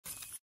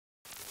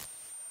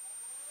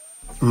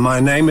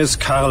My name is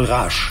Karl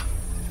Rasch,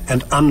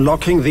 and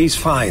unlocking these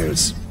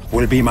files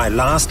will be my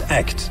last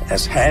act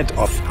as head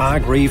of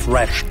Hargreave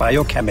Rasch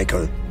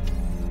Biochemical.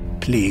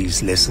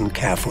 Please listen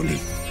carefully.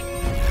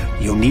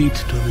 You need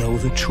to know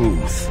the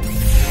truth.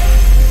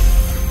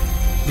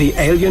 The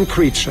alien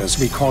creatures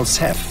we call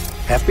Ceph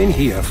have been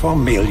here for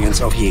millions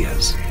of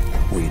years.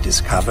 We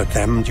discovered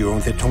them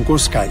during the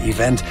Tunguska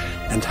event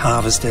and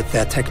harvested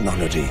their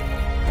technology.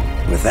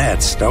 With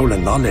that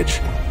stolen knowledge,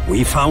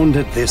 we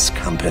founded this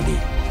company.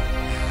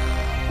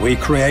 We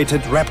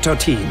created Raptor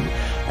Team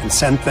and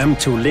sent them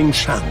to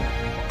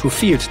Lingshan to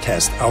field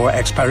test our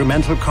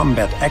experimental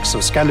combat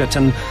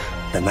exoskeleton,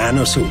 the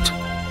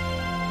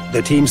nanosuit.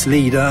 The team's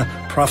leader,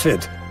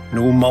 Prophet,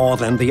 knew more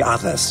than the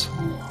others,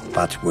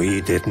 but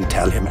we didn't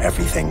tell him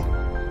everything.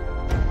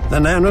 The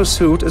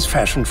nanosuit is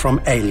fashioned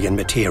from alien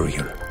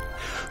material.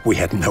 We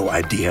had no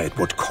idea it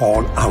would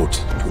call out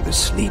to the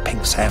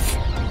sleeping Ceph.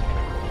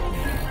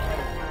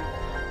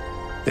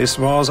 This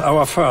was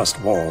our first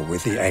war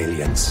with the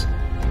aliens.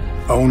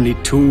 Only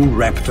 2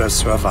 raptors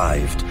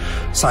survived,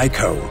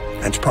 Psycho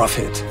and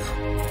Prophet.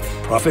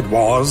 Prophet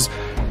was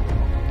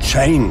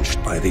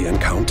changed by the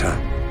encounter,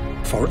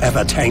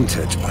 forever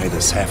tainted by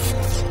the Ceph.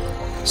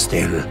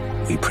 Still,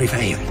 we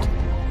prevailed.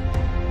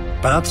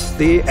 But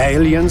the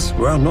aliens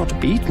were not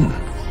beaten.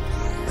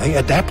 They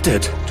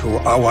adapted to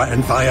our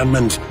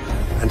environment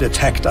and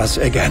attacked us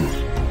again.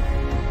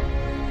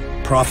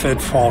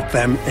 Prophet fought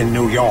them in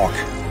New York,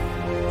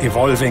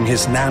 evolving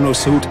his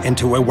nanosuit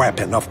into a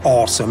weapon of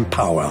awesome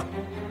power.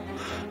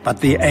 But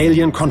the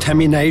alien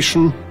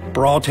contamination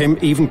brought him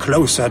even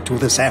closer to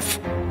the Ceph.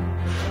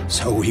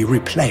 So he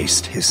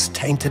replaced his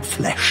tainted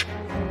flesh,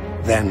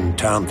 then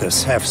turned the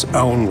Ceph's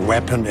own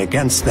weapon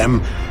against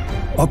them,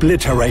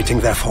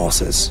 obliterating their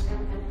forces.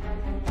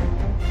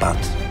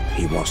 But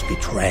he was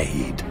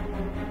betrayed.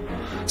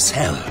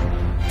 Cell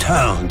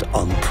turned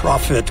on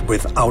Prophet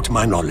without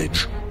my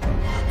knowledge.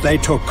 They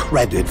took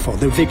credit for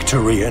the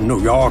victory in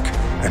New York,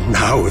 and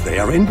now they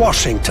are in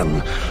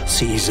Washington,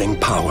 seizing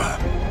power.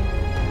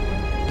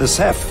 The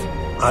Ceph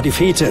are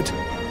defeated,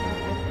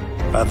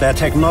 but their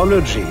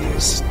technology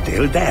is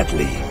still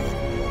deadly.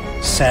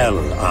 Cell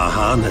are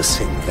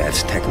harnessing that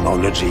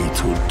technology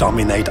to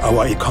dominate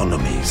our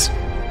economies.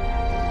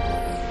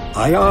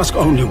 I ask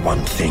only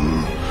one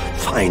thing.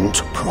 Find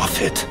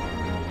Prophet.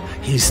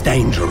 He's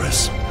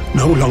dangerous,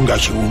 no longer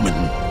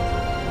human.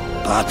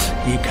 But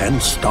he can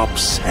stop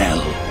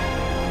Cell.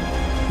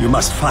 You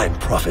must find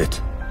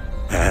Prophet,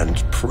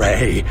 and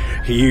pray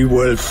he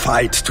will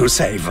fight to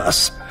save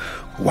us.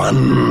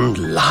 One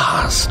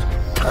last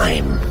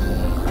time.